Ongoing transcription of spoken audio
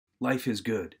life is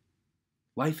good.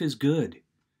 Life is good.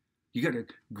 You got to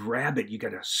grab it. You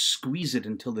got to squeeze it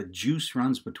until the juice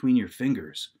runs between your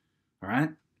fingers. All right?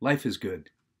 Life is good.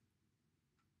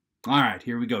 All right,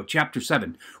 here we go. Chapter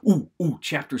 7.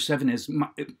 Chapter 7 is my...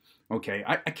 Okay,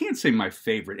 I can't say my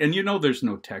favorite. And you know there's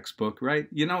no textbook, right?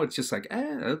 You know, it's just like,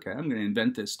 okay, I'm going to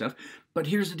invent this stuff. But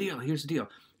here's the deal. Here's the deal.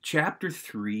 Chapter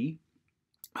 3,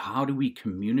 how do we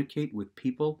communicate with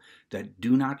people that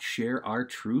do not share our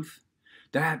truth?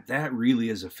 That really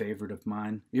is a favorite of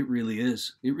mine. It really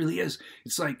is. It really is.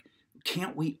 It's like,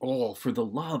 can't we all, for the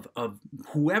love of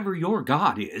whoever your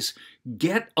God is,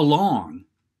 get along?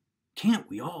 Can't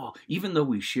we all, even though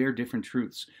we share different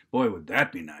truths? Boy, would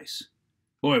that be nice.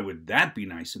 Boy, would that be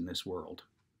nice in this world.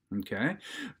 Okay?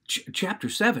 Chapter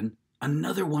 7,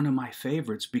 another one of my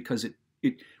favorites because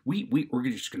we're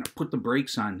just going to put the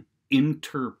brakes on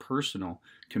interpersonal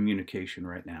communication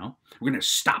right now. We're going to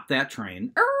stop that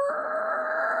train.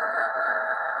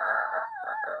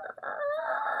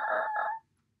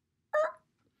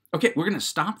 Okay, we're going to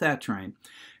stop that train,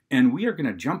 and we are going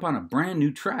to jump on a brand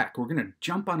new track. We're going to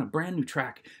jump on a brand new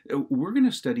track. We're going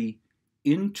to study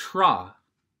intrapersonal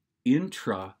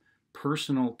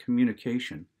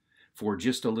communication for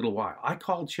just a little while. I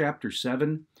call Chapter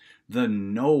 7 the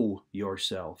Know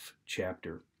Yourself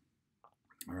chapter.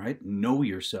 All right, know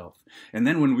yourself. And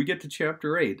then when we get to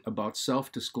Chapter 8 about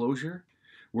self-disclosure,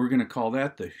 we're going to call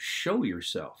that the Show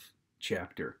Yourself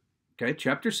chapter. Okay,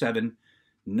 Chapter 7,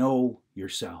 Know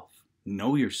Yourself.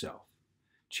 Know yourself.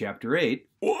 Chapter 8,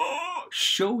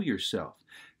 Show Yourself.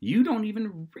 You don't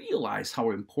even realize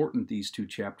how important these two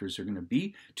chapters are going to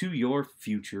be to your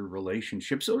future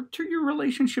relationships or to your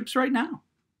relationships right now.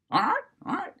 All right?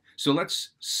 All right. So let's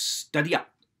study up.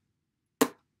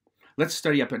 Let's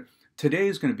study up. And today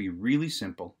is going to be really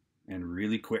simple and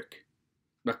really quick.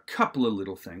 A couple of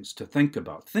little things to think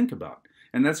about. Think about.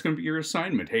 And that's going to be your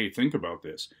assignment. Hey, think about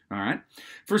this. All right?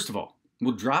 First of all,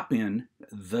 we'll drop in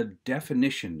the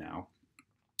definition now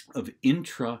of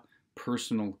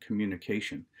intrapersonal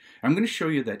communication. I'm going to show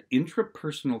you that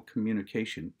intrapersonal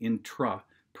communication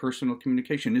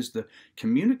is the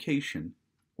communication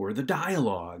or the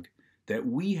dialogue that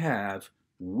we have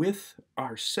with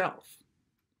ourself,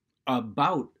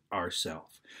 about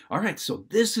ourself. All right, so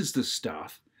this is the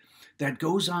stuff that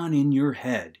goes on in your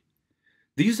head.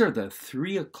 These are the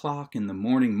 3 o'clock in the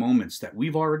morning moments that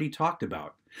we've already talked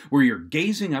about, where you're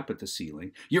gazing up at the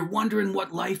ceiling, you're wondering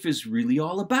what life is really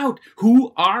all about.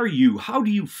 Who are you? How do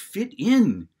you fit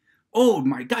in? Oh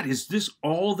my God, is this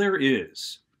all there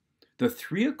is? The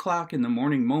 3 o'clock in the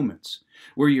morning moments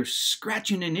where you're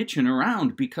scratching and itching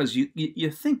around because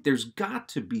you think there's got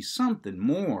to be something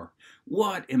more.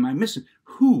 What am I missing?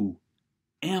 Who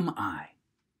am I?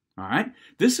 All right?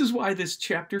 This is why this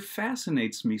chapter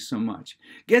fascinates me so much.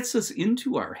 Gets us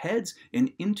into our heads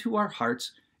and into our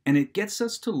hearts, and it gets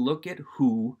us to look at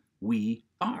who we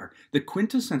are. The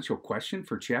quintessential question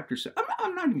for chapter 7,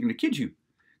 I'm not even going to kid you.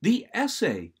 The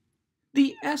essay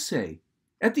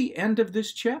at the end of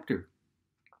this chapter.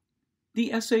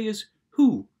 The essay is,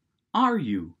 who are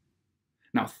you?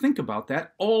 Now think about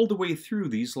that all the way through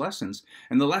these lessons,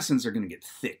 and the lessons are going to get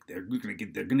thick. They're going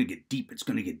to get deep. It's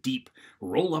going to get deep.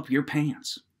 Roll up your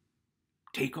pants.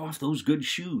 Take off those good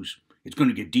shoes. It's going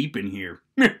to get deep in here.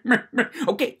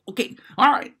 Okay,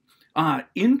 all right.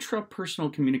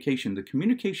 Intrapersonal communication, the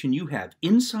communication you have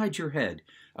inside your head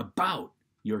about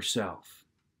yourself.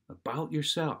 About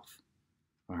yourself.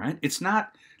 All right? It's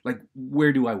not like,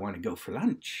 where do I want to go for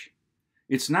lunch?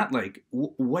 It's not like,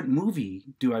 what movie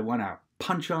do I want to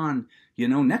punch on,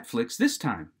 Netflix this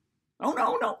time? Oh,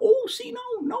 no. Oh,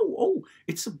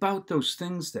 it's about those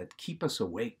things that keep us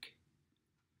awake.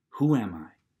 Who am I?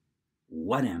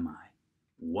 What am I?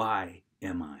 Why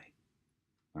am I?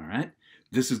 All right?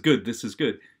 This is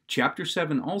good. Chapter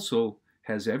 7 also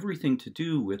has everything to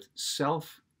do with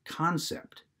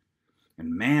self-concept.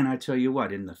 And man, I tell you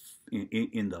what, in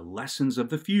the lessons of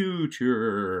the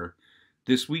future,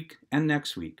 this week and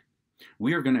next week,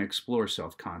 we are going to explore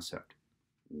self-concept,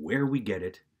 where we get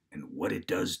it and what it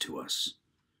does to us,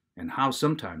 and how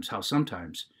sometimes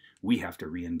we have to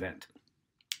reinvent.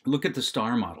 Look at the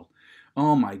star model.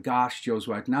 Oh my gosh,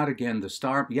 Joswiak, not again. The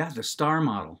star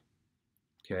model.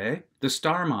 Okay? The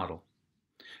star model.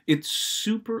 It's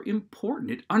super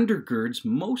important. It undergirds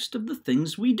most of the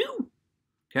things we do.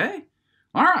 Okay?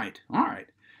 All right.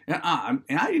 And I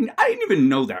didn't even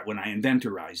know that when I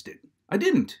inventorized it. I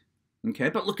didn't. Okay?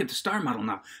 But look at the star model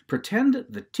now. Pretend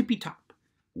the tippy top,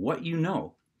 what you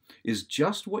know, is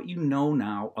just what you know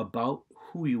now about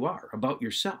who you are, about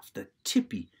yourself. The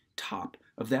tippy top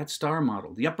of that star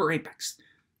model, the upper apex,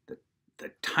 the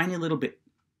tiny little bit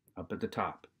up at the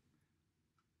top.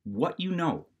 what you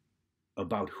know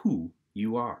about who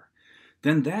you are,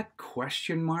 then that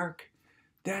question mark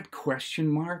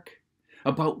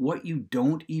about what you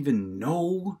don't even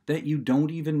know that you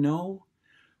don't even know,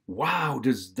 wow,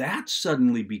 does that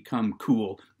suddenly become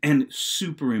cool and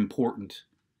super important.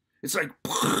 It's like,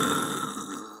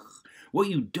 what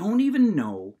you don't even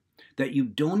know that you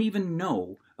don't even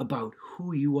know about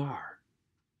who you are,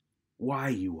 why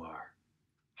you are,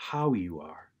 how you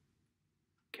are.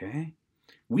 Okay?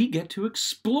 We get to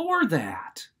explore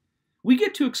that. We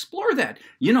get to explore that.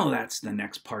 You know, that's the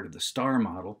next part of the STAR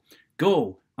model.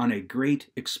 Go on a great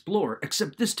explore,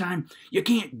 except this time you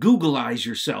can't Googleize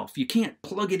yourself. You can't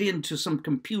plug it into some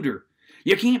computer.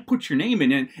 You can't put your name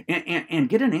in and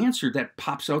get an answer that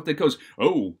pops out that goes,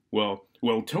 oh, well,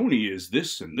 Tony is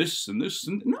this and this and this.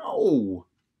 And no,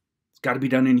 it's got to be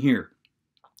done in here.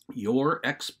 Your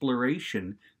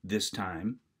exploration this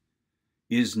time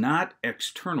is not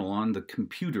external on the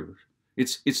computer.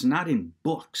 It's not in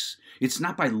books. It's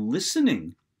not by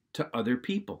listening to other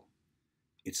people.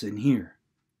 It's in here.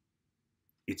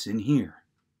 It's in here.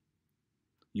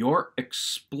 Your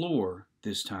explore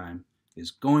this time is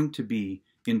going to be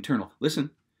internal. Listen,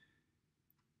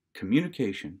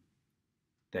 communication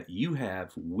that you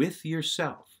have with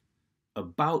yourself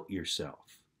about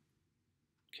yourself.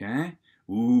 Okay?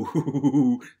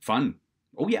 Ooh, fun.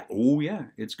 Oh yeah,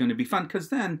 it's going to be fun because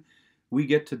then we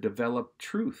get to develop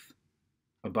truth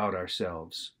about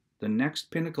ourselves. The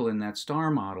next pinnacle in that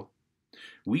STAR model,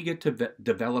 we get to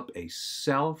develop a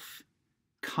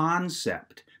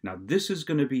self-concept. Now this is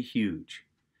going to be huge.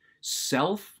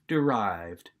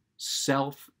 Self-derived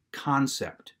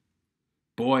self-concept.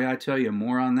 Boy, I tell you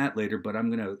more on that later, but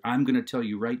I'm gonna tell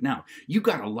you right now. You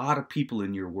got a lot of people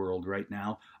in your world right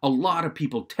now, a lot of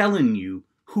people telling you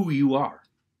who you are.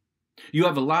 You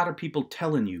have a lot of people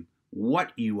telling you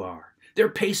what you are. They're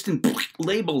pasting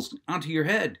labels onto your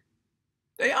head.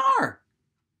 They are.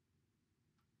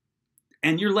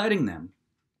 And you're letting them.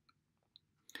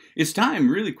 It's time,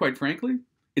 really, quite frankly,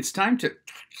 it's time to,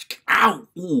 ow,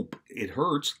 ooh, it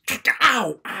hurts,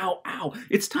 ow, ow, ow.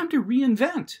 It's time to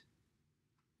reinvent.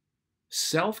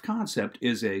 Self-concept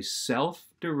is a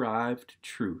self-derived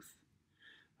truth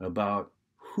about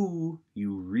who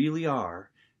you really are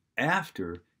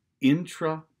after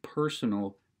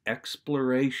intrapersonal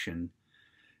exploration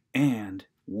and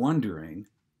wondering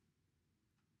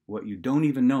what you don't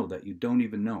even know that you don't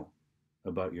even know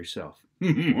about yourself.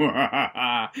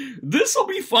 This'll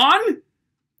be fun.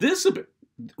 This'll be...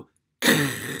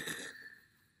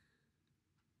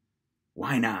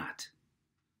 Why not?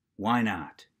 Why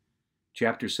not?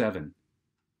 Chapter 7.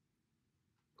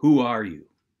 Who are you?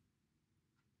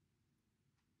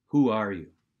 Who are you?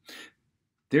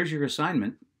 There's your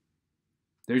assignment.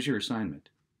 There's your assignment.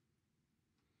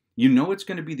 You know it's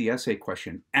going to be the essay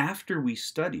question after we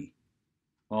study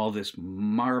all this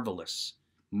marvelous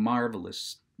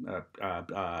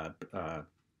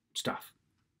stuff.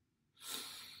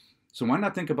 So why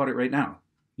not think about it right now?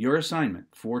 Your assignment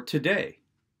for today,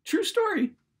 true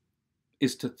story,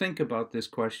 is to think about this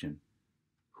question.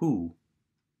 Who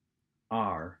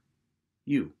are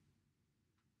you?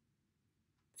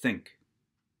 Think.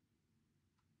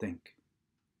 Think.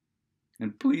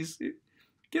 And please,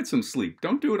 get some sleep.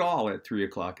 Don't do it all at 3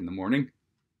 o'clock in the morning.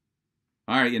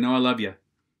 All right, you know I love you.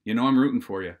 You know I'm rooting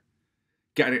for you.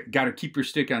 Gotta keep your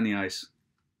stick on the ice.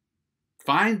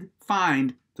 Find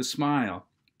the smile.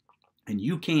 And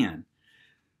you can.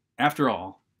 After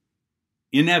all,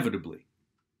 inevitably,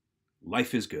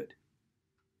 life is good.